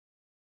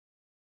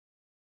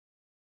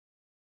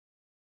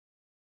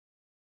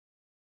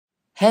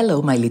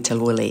Hello, my little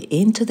woolly.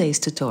 In today's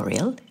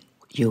tutorial,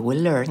 you will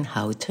learn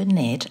how to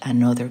knit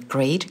another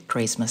great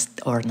Christmas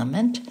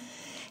ornament.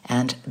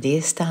 And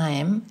this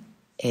time,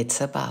 it's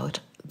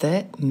about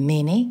the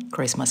mini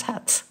Christmas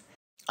hats.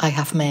 I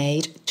have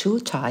made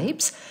two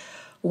types.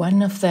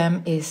 One of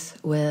them is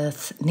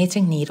with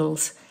knitting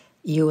needles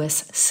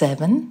US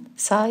 7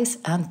 size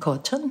and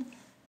cotton.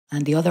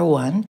 And the other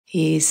one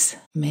is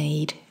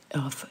made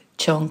of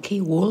chunky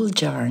wool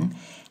yarn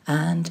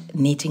and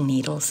knitting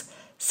needles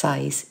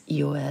size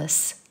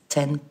US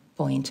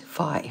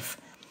 10.5.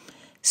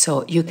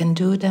 So you can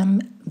do them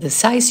the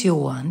size you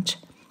want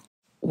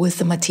with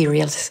the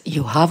materials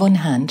you have on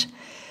hand.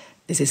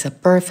 This is a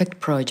perfect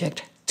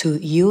project to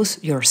use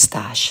your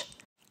stash,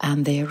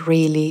 and they're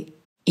really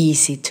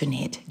easy to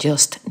knit,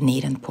 just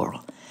knit and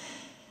purl.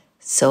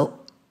 So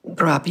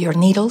grab your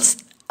needles,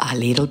 a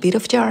little bit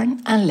of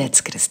yarn, and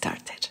let's get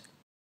started.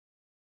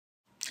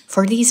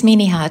 For this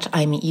mini hat,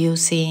 I'm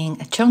using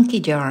a chunky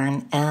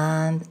yarn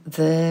and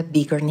the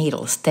bigger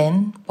needles,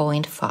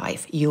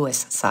 10.5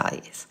 US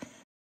size.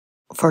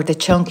 For the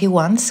chunky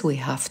ones, we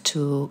have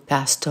to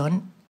cast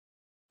on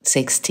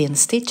 16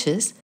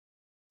 stitches,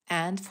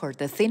 and for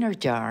the thinner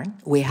yarn,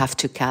 we have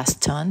to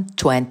cast on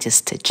 20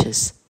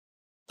 stitches.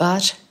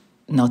 But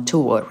not to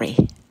worry,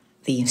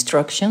 the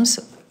instructions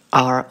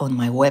are on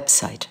my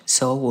website,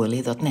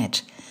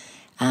 sewwoolly.net.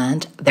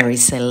 And there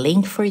is a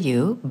link for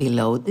you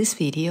below this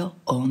video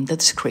on the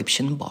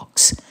description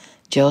box,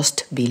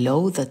 just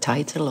below the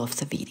title of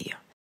the video.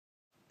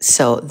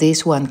 So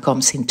this one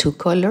comes in two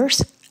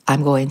colors.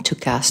 I'm going to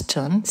cast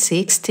on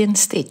 16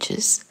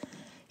 stitches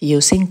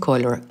using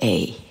color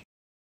A.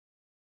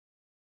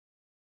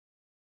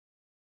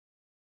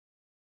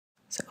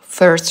 So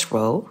first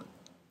row,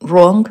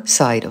 wrong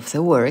side of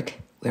the work,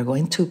 we're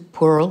going to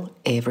purl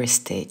every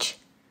stitch.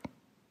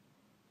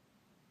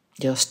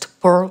 Just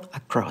purl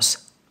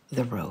across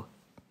the row.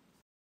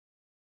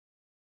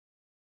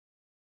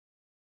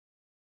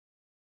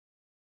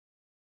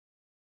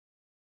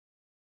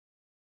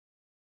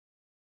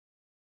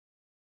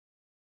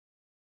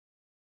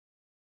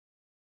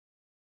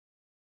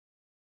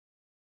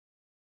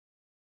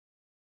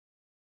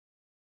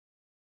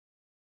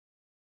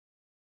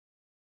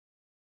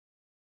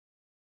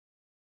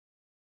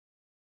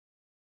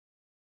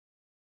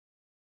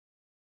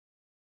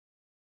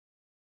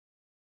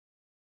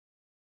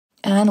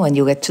 And when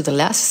you get to the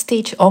last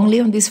stitch, only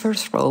on this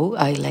first row,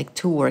 I like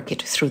to work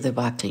it through the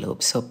back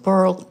loop. So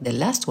purl the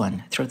last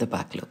one through the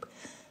back loop.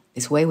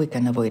 This way we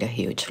can avoid a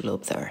huge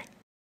loop there.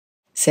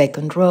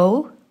 Second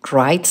row,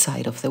 right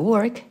side of the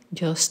work,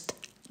 just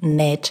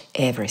knit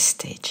every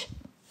stitch.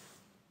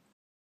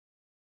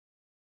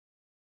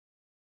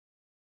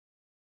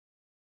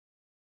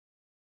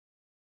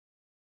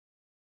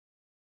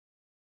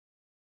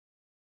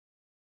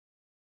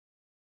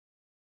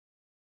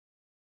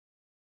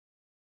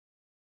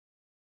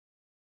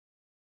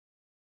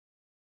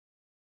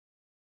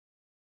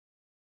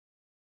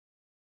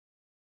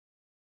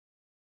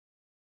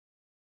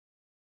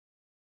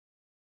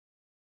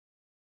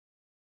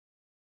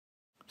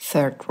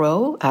 Third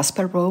row, as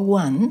per row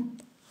 1,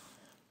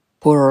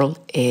 purl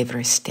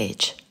every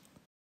stitch.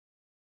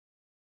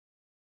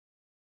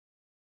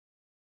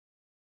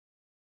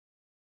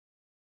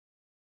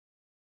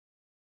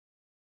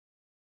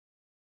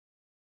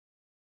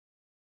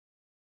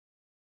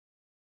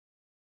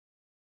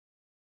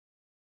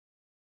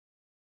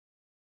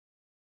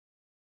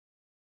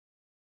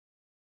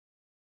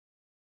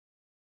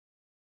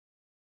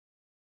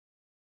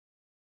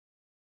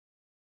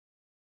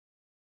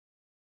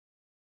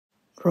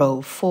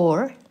 Row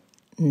 4,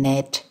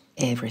 knit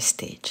every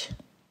stitch.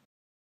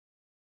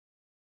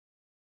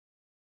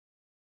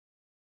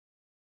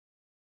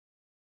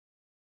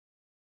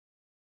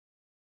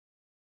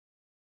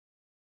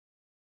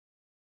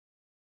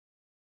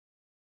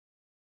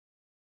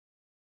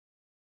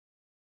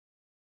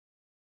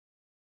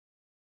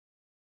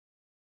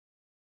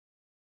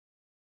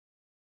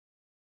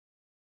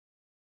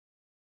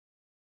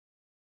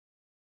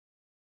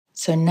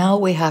 So now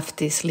we have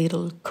this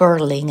little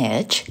curling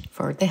edge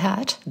for the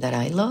hat that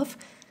I love.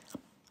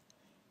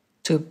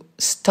 To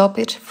stop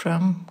it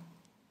from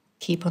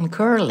keep on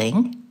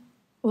curling,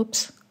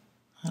 oops,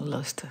 I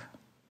lost a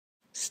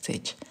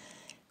stitch.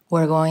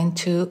 We're going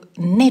to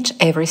knit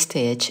every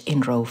stitch in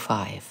row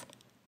 5.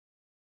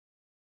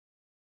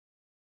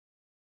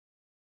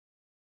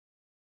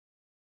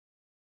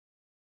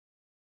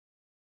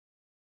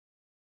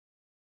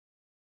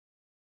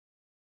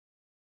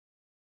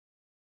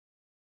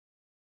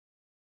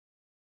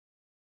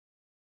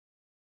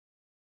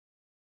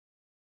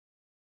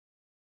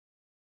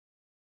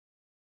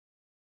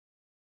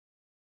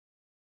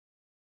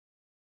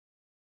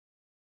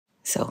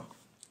 So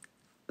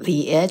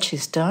the edge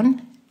is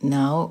done.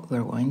 Now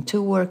we're going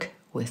to work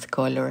with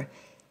color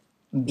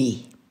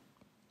B.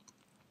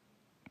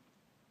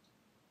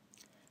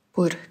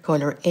 Put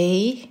color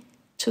A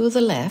to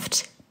the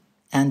left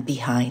and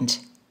behind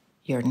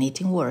your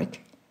knitting work,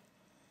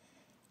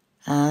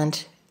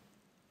 and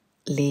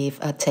leave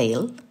a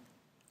tail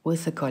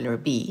with the color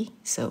B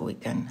so we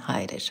can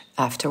hide it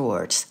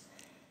afterwards.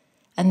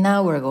 And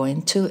now we're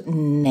going to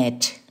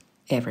knit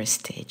every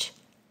stitch.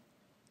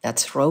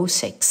 That's row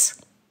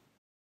 6.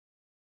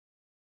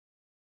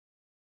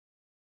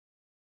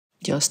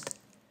 Just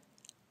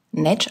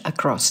knit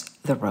across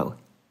the row.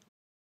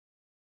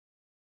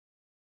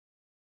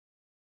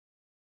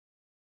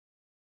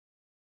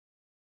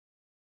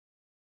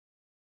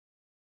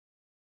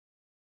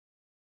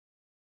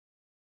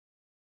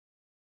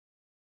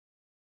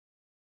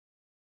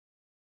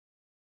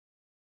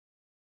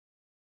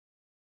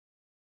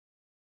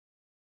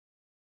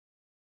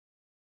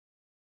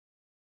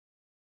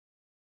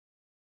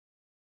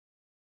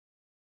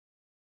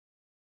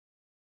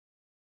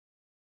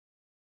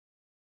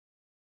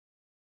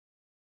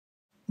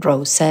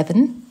 Row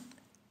 7,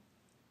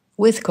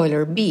 with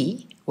color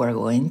B, we're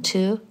going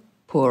to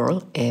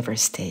purl every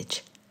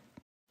stitch.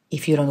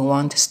 If you don't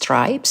want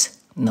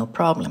stripes, no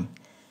problem.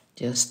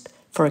 Just,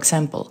 for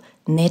example,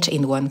 knit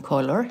in one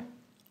color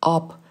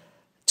up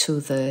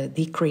to the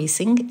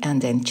decreasing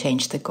and then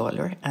change the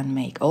color and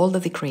make all the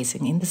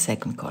decreasing in the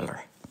second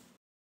color.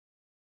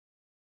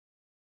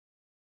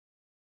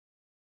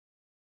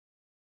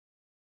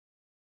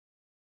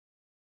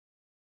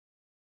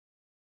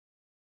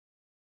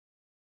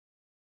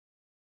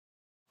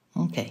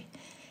 Okay,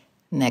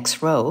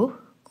 next row,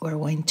 we're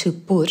going to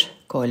put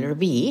color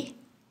B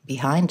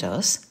behind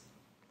us.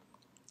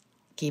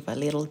 Give a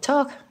little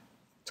tug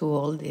to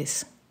all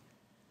these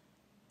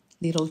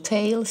little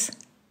tails.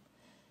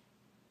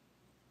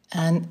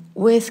 And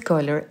with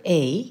color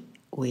A,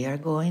 we are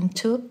going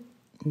to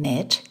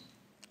knit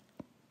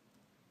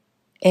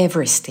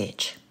every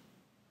stitch.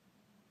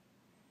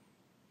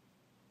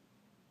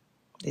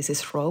 This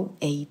is row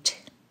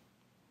 8.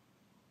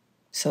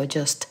 So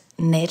just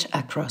knit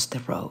across the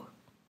row.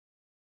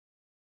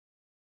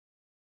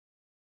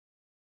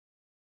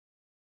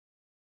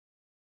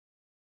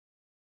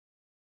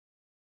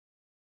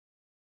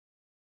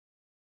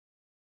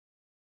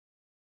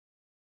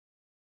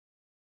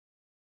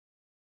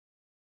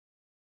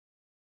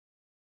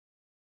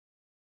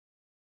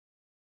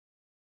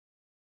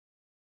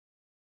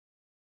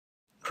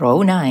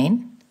 Row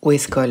 9,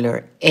 with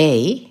color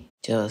A,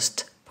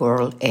 just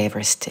purl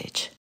every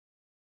stitch.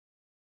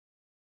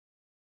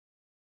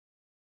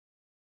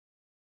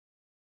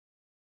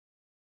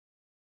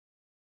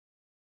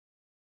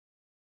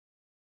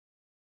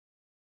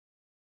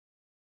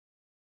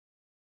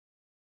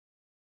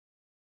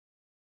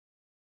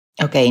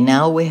 Okay,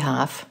 now we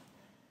have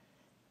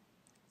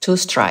 2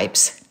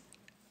 stripes.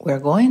 We're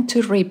going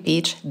to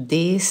repeat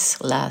these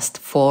last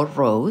 4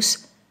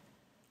 rows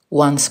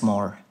once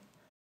more.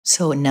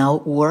 So now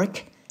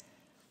work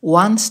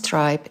 1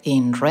 stripe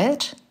in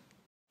red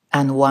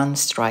and 1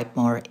 stripe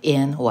more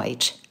in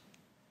white.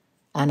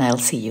 And I'll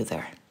see you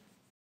there.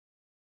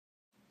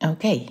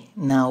 Okay,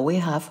 now we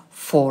have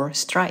 4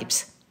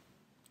 stripes,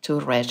 2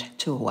 red,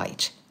 2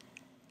 white.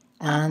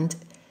 And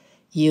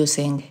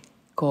using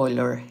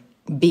color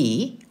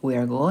B, we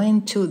are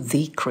going to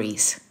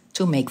decrease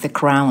to make the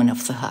crown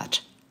of the hat.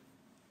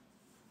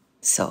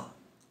 So,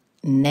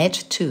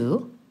 knit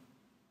 2,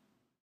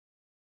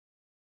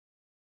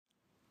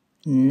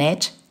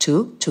 knit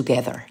 2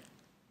 together.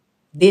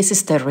 This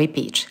is the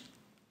repeat.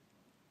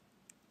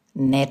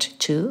 Knit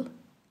 2,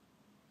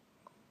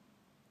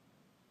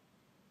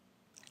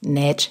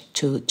 knit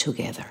 2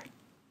 together.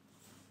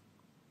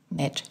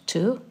 Knit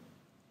 2,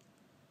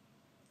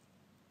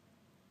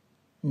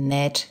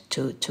 knit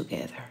 2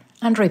 together.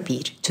 And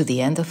repeat to the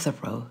end of the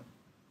row,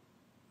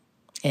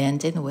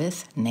 ending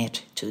with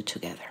knit 2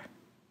 together.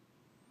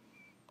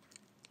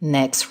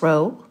 Next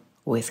row,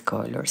 with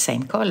color,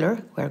 same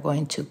color, we're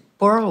going to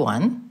purl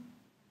 1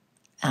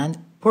 and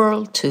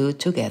purl 2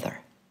 together.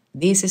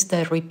 This is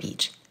the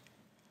repeat.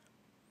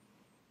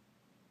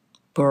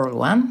 Purl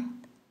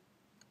 1,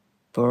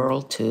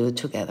 purl 2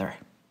 together.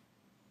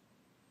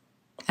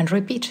 And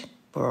repeat,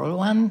 purl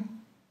 1,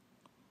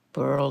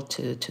 purl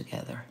 2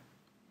 together.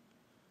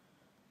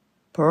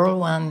 Purl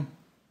 1,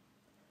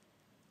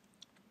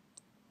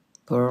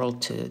 purl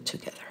 2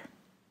 together.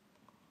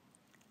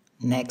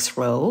 Next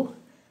row,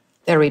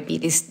 the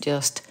repeat is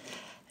just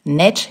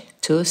knit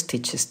 2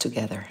 stitches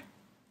together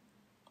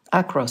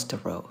across the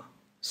row.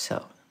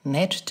 So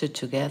knit 2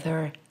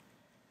 together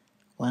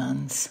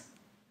once,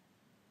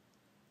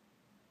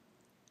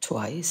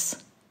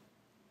 twice,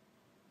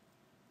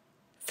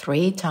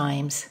 3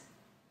 times,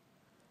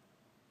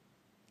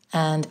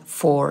 and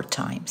 4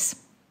 times.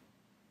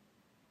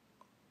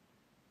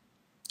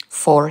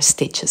 4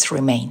 stitches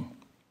remain.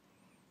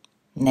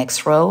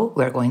 Next row,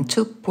 we're going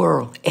to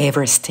purl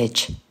every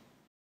stitch.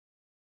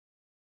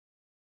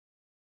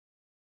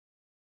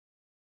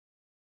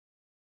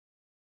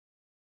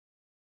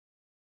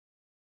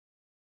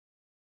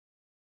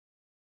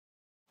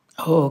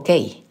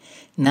 Okay,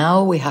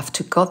 now we have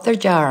to cut the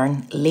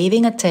yarn,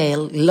 leaving a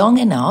tail long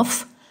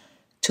enough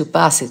to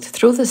pass it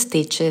through the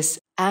stitches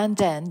and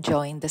then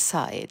join the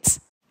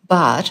sides.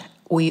 But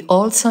we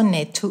also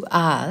need to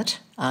add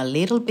a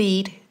little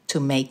bead to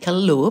make a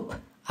loop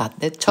at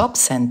the top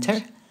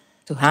center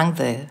to hang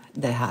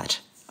the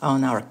hat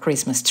on our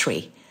Christmas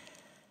tree.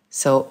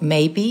 So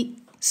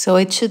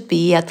it should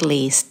be at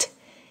least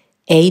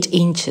 8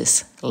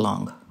 inches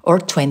long or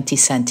 20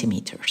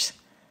 centimeters.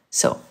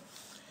 So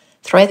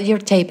thread your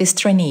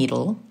tapestry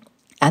needle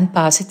and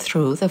pass it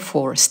through the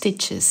 4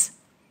 stitches.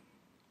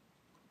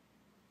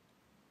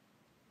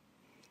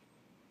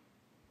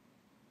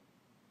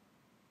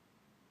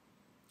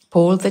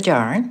 Pull the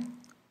yarn,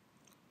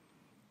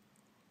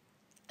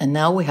 and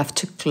now we have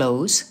to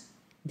close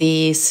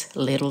this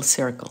little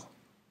circle,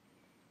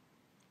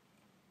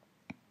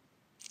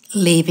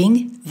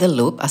 leaving the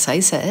loop, as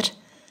I said,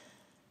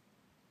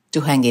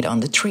 to hang it on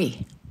the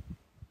tree.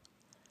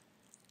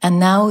 And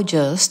now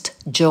just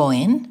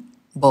join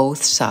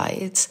both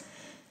sides,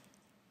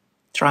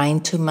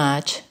 trying to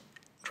match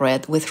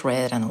red with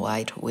red and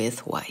white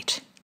with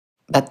white.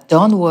 But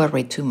don't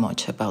worry too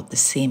much about the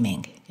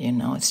seaming,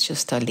 it's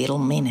just a little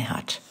mini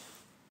hat.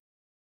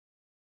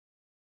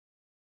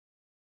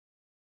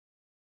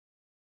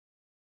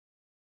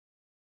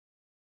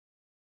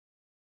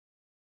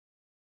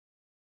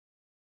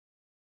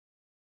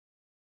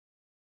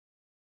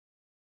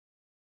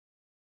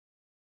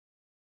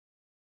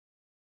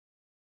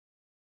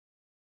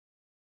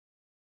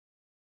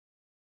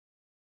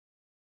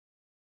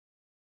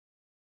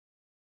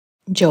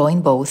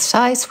 Join both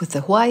sides with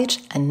the white,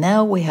 and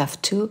now we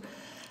have to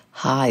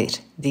hide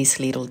this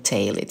little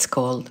tail. It's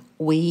called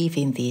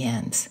weaving the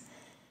ends.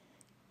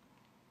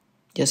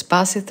 Just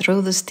pass it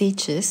through the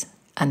stitches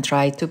and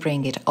try to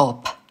bring it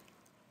up.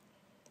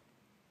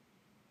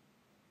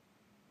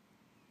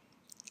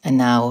 And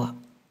now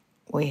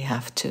we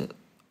have to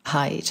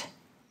hide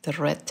the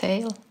red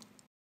tail.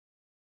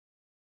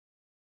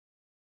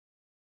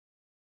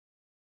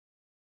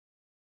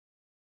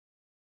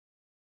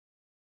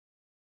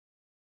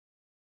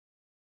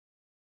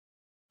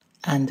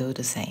 And do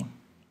the same.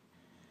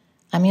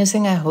 I'm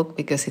using a hook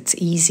because it's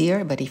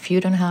easier, but if you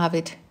don't have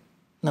it,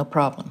 no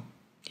problem.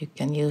 You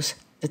can use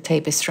the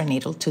tapestry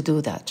needle to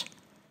do that.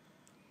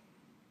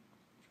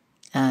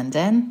 And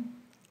then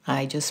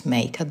I just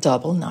make a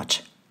double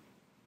knot.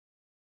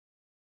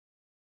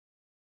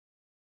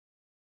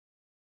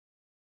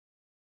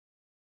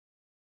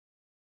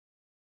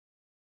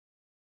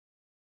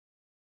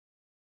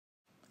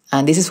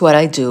 And this is what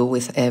I do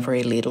with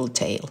every little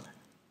tail,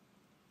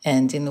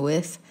 ending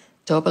with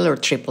double or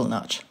triple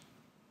knot.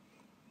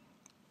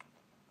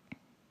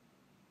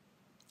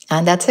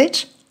 And that's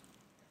it.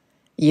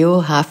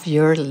 You have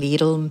your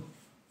little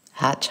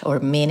hat or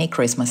mini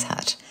Christmas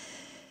hat.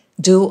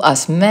 Do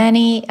as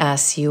many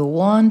as you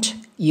want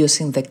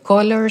using the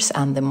colors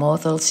and the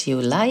models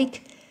you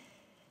like.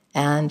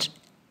 And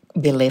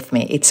believe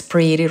me, it's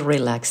pretty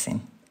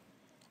relaxing.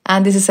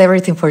 And this is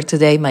everything for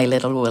today, my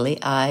little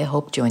Willy. I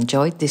hope you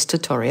enjoyed this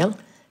tutorial.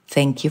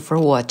 Thank you for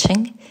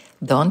watching.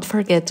 Don't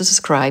forget to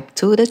subscribe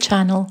to the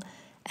channel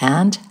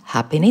and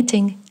happy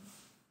knitting!